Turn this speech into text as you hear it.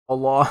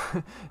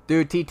Allah.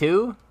 Dude,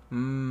 T2?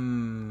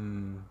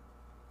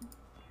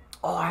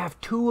 Oh, I have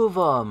 2 of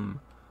them.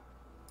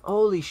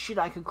 Holy shit,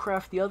 I could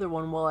craft the other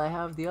one while I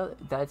have the other.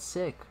 That's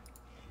sick.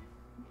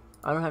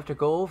 I don't have to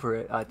go over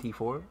it,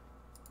 T4.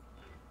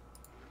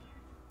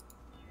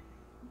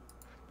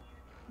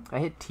 I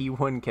hit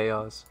T1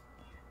 chaos.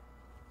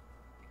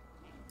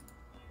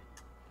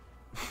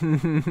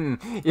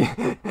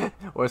 Yeah.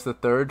 What's the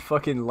third?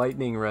 Fucking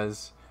lightning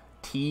res.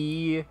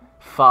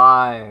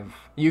 T5.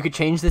 You could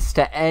change this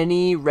to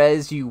any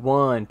res you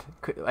want,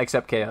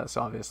 except chaos,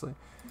 obviously.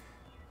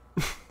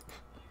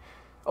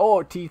 Oh,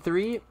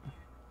 T3.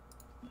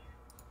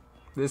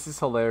 This is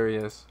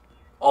hilarious.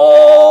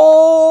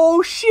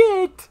 Oh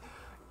shit!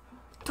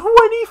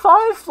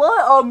 25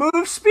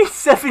 move speed,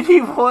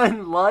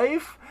 71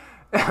 life.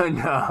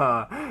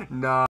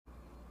 Nah.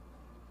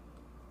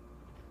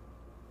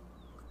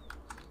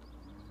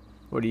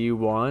 What do you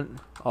want?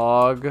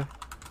 Og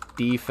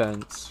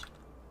defense.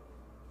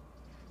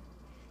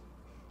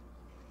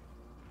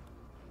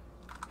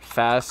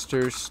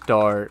 Faster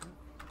start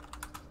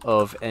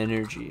of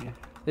energy.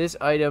 This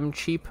item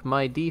cheap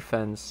my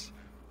defense.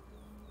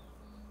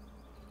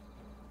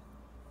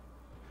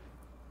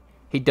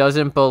 He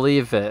doesn't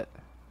believe it.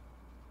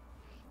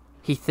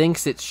 He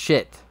thinks it's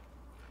shit.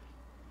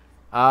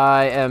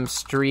 I am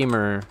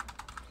streamer.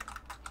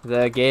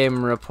 The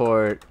game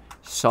report.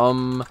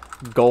 Some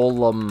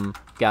golem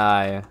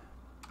guy.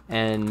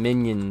 And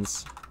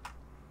minions.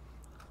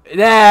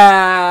 Yes!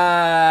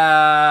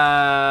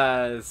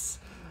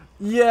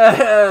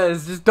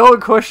 Yes! Just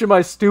don't question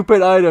my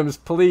stupid items,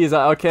 please.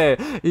 Okay,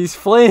 he's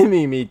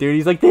flaming me, dude.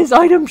 He's like, this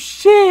item's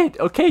shit!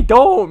 Okay,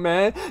 don't,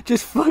 man.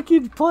 Just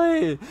fucking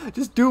play.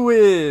 Just do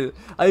it.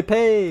 I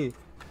pay.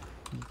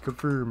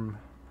 Confirm.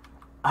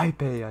 I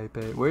pay.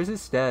 Where's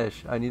his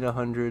stash? I need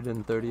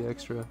 130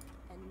 extra.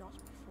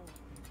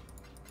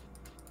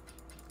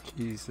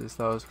 Jesus,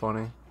 that was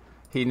funny.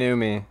 He knew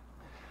me.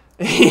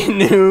 He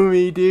knew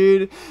me,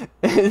 dude.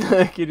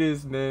 Look at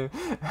his name.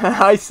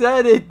 I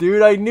said it,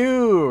 dude. I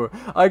knew.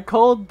 I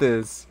called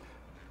this.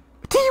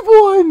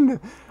 T1!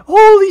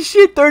 Holy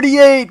shit,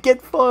 38!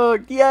 Get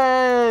fucked!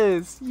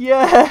 Yes!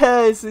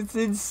 Yes! It's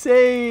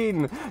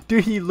insane!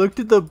 Dude, he looked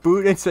at the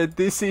boot and said,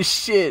 this is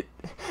shit.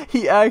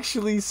 He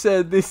actually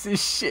said, this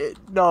is shit.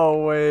 No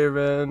way,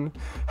 man.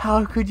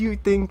 How could you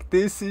think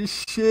this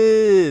is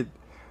shit?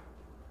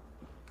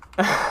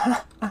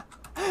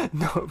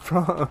 No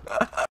problem.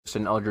 It's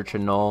an Eldritch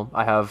and Null.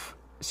 I have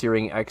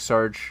Searing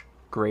Exarch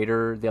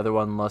greater, the other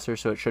one lesser,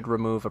 so it should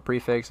remove a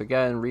prefix.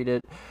 Again, read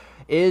it.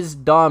 Is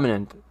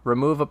dominant.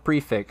 Remove a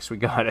prefix. We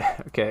got it.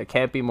 Okay, it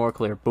can't be more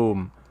clear.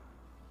 Boom.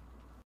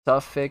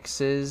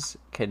 Suffixes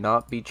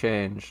cannot be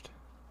changed.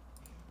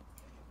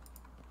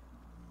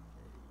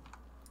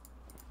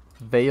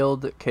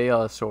 Veiled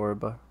Chaos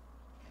Orb.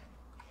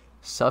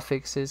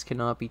 Suffixes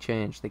cannot be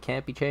changed. They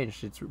can't be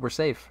changed. We're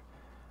safe.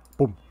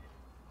 Boom.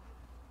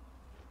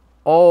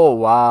 Oh,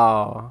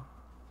 wow.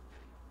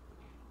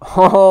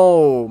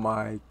 Oh,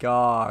 my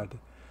God.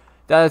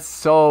 That's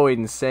so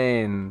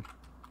insane.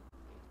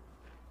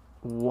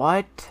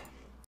 What?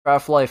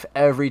 Craft life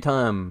every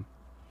time.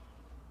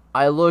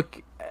 I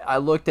looked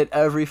at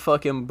every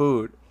fucking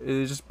boot.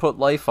 It just put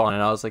life on it.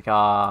 I was like,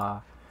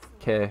 ah.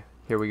 Okay,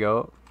 here we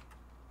go.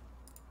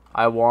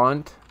 I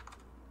want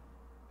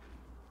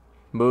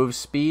move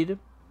speed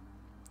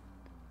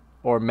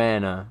or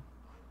mana.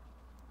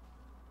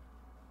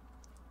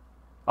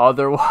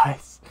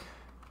 Otherwise,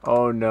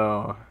 oh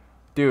no.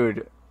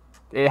 Dude,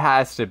 it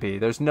has to be.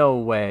 There's no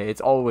way. It's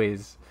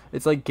always.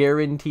 It's like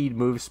guaranteed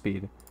move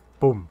speed.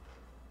 Boom.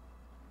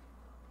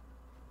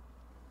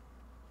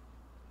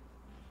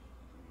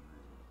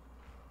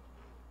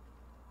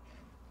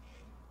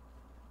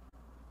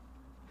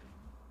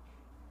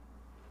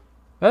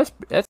 That's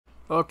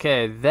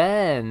okay.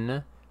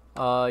 Then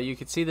you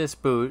can see this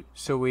boot.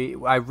 So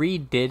I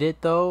redid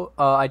it though.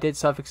 I did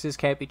suffixes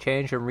can't be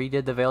changed and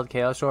redid the Veiled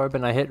Chaos Orb,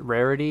 and I hit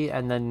rarity,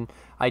 and then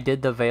I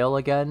did the veil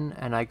again,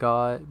 and I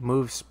got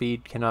move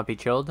speed cannot be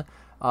chilled.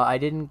 I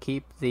didn't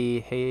keep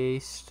the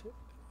haste.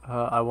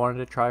 I wanted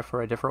to try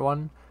for a different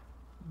one.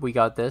 We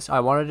got this. I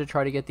wanted to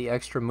try to get the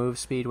extra move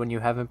speed when you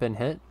haven't been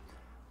hit.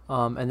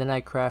 And then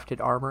I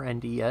crafted armor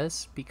and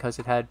ES because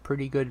it had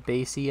pretty good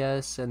base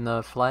ES, and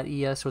the flat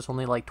ES was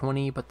only like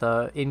 20, but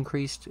the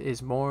increased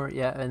is more.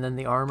 Yeah, and then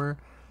the armor.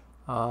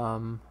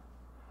 Oh,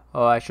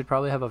 I should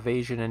probably have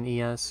evasion and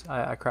ES.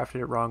 I crafted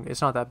it wrong. It's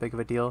not that big of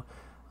a deal.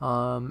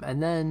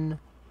 And then,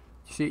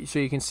 so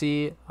you can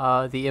see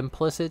the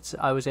implicits.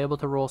 I was able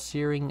to roll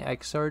Searing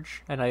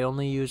Exarch, and I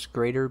only used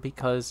greater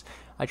because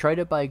I tried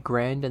it by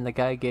grand, and the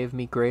guy gave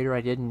me greater.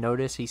 I didn't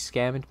notice. He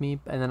scammed me,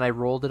 and then I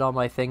rolled it on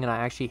my thing, and I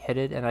actually hit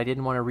it, and I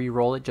didn't want to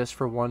re-roll it just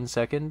for 1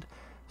 second.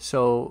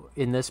 So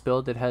in this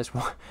build, it has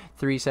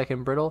 3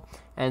 second brittle.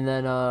 And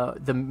then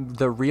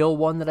the real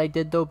one that I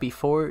did though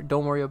before,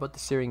 don't worry about the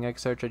Searing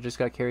Exarch. I just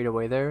got carried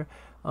away there.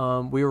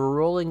 We were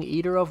rolling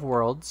Eater of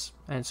Worlds,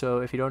 and so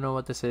if you don't know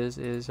what this is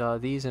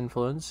these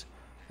influence,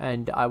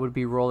 and I would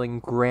be rolling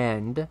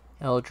Grand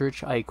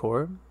Eldritch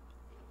Ichor,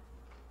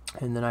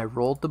 and then I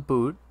rolled the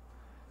boot.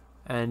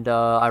 And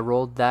I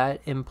rolled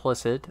that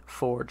implicit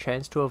for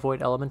chance to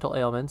avoid elemental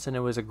ailments, and it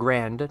was a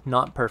grand,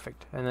 not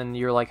perfect. And then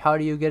you're like, how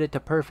do you get it to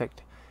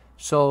perfect?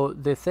 So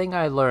the thing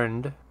I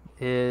learned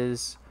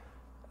is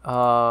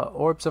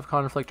orbs of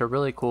conflict are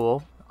really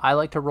cool. I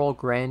like to roll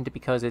grand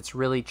because it's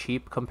really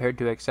cheap compared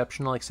to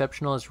exceptional.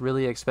 Exceptional is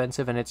really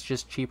expensive, and it's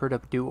just cheaper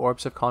to do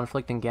orbs of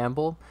conflict and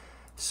gamble.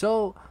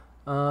 So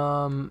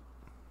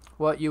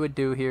what you would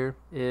do here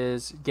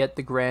is get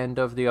the grand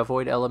of the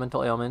avoid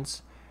elemental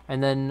ailments,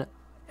 and then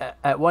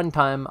at one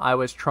time I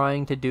was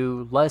trying to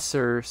do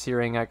lesser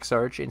Searing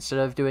Exarch instead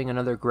of doing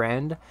another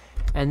grand,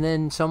 and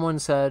then someone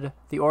said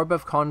the orb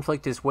of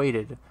conflict is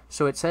weighted,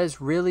 so it says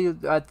really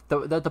at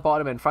the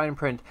bottom in fine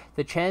print,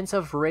 the chance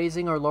of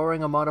raising or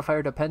lowering a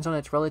modifier depends on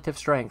its relative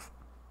strength.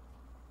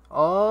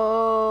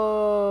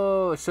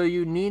 Oh, so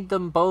you need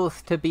them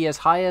both to be as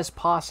high as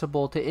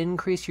possible to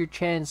increase your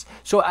chance.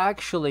 So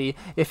actually,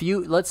 if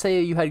you, let's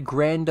say you had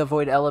grand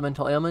avoid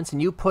elemental ailments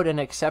and you put an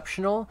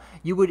exceptional,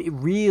 you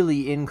would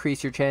really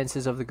increase your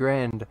chances of the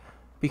grand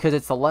because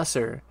it's the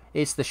lesser,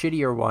 it's the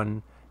shittier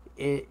one.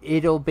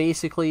 It'll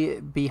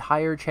basically be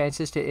higher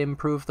chances to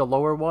improve the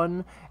lower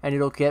one, and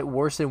it'll get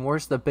worse and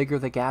worse the bigger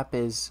the gap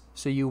is.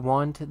 So you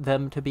want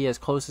them to be as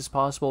close as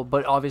possible,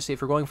 but obviously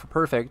if you're going for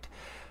perfect,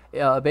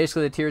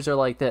 basically the tiers are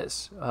like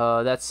this.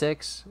 That's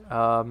 6,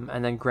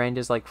 and then grand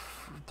is like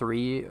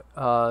 3,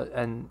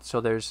 and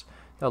so there's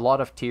a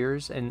lot of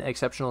tiers, and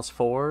exceptional is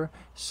 4.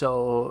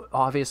 So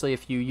obviously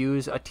if you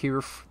use a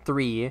tier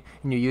 3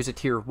 and you use a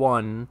tier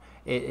 1,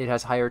 it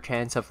has higher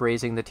chance of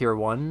raising the tier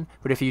 1.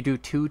 But if you do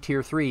 2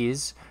 tier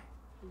 3s,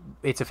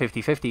 it's a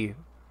 50-50.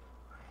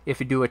 If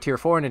you do a tier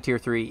 4 and a tier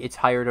 3, it's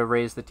higher to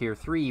raise the tier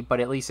 3, but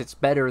at least it's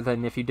better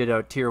than if you did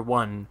a tier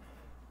 1.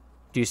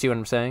 Do you see what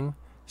I'm saying?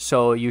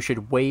 So you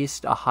should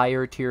waste a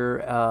higher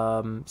tier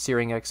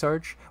Searing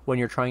Exarch when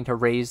you're trying to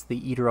raise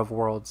the Eater of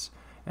Worlds,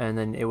 and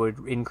then it would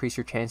increase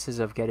your chances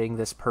of getting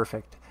this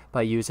perfect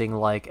by using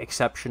like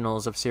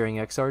exceptionals of Searing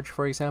Exarch,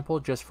 for example,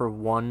 just for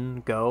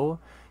one go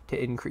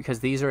to increase, because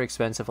these are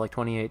expensive, like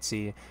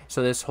 28C.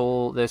 So this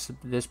whole this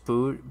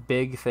boot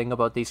big thing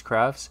about these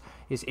crafts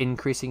is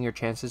increasing your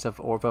chances of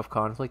Orb of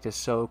Conflict is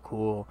so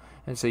cool,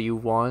 and so you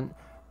want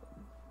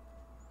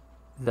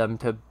them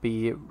to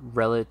be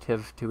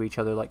relative to each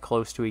other, like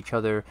close to each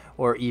other,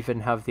 or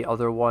even have the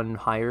other one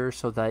higher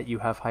so that you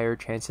have higher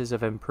chances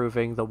of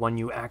improving the one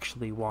you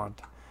actually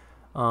want.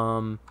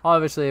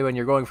 Obviously when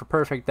you're going for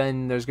perfect,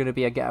 then there's going to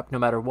be a gap no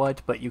matter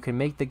what, but you can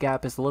make the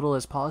gap as little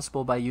as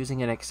possible by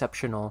using an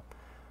exceptional,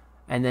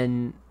 and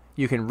then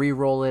you can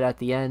re-roll it at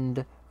the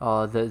end,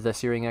 the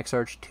Searing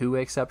Exarch to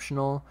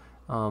exceptional,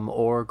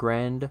 or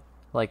grand.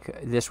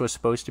 Like, this was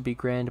supposed to be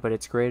grand, but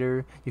it's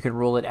greater. You can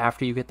roll it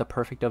after you get the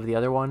perfect of the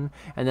other one.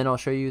 And then I'll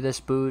show you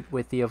this boot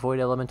with the avoid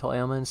elemental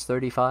ailments,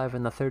 35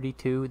 and the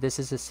 32. This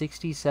is a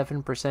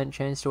 67%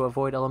 chance to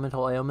avoid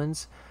elemental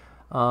ailments.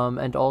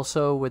 And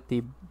also with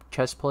the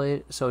chest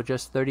plate, so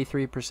just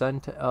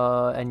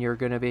 33%, and you're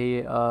going to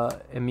be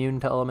immune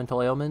to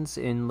elemental ailments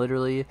in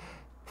literally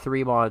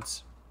 3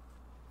 mods.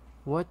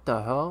 What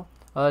the hell?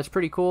 That's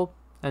pretty cool.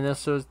 And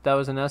that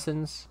was an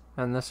essence,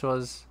 and this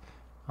was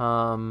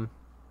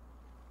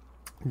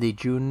the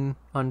June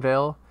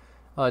unveil.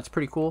 It's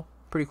pretty cool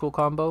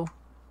combo,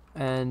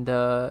 and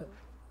I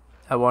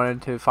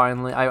wanted to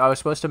finally, I was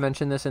supposed to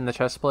mention this in the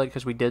chest plate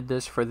because we did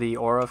this for the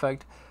aura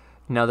effect.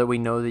 Now that we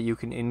know that you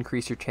can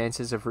increase your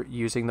chances of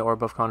using the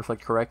Orb of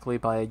Conflict correctly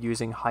by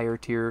using higher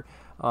tier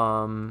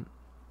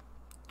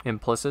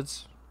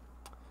implicits.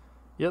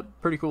 Yep,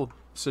 pretty cool.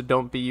 So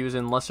don't be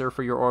using lesser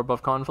for your Orb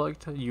of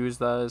Conflict. Use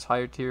that as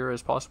higher tier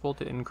as possible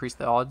to increase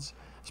the odds,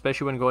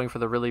 especially when going for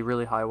the really,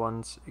 really high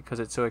ones, because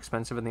it's so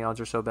expensive and the odds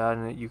are so bad,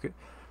 and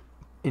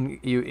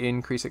you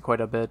increase it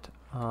quite a bit.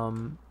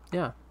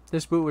 Yeah,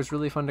 this boot was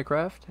really fun to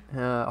craft.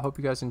 I hope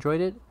you guys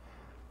enjoyed it,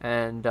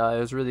 and it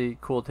was really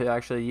cool to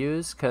actually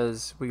use,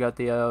 because we got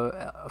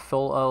the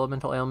full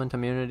elemental ailment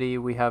immunity.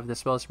 We have the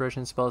spell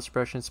suppression, spell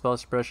suppression, spell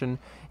suppression.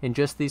 In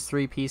just these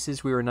 3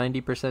 pieces, we were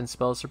 90%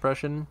 spell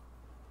suppression.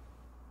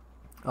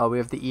 We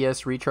have the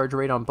ES recharge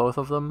rate on both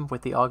of them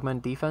with the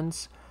augment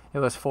defense. It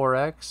was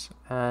 4x,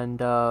 and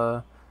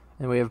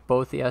we have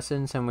both the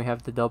essence and we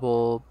have the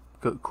double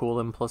cool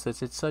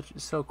implicits. It's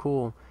so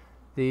cool.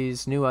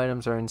 These new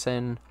items are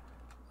insane.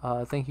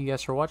 Thank you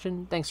guys for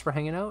watching. Thanks for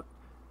hanging out,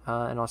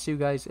 and I'll see you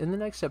guys in the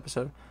next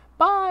episode.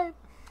 Bye!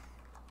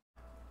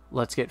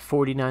 Let's get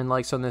 49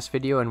 likes on this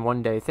video in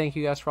one day. Thank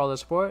you guys for all the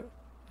support,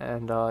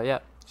 and yeah,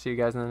 see you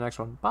guys in the next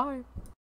one. Bye!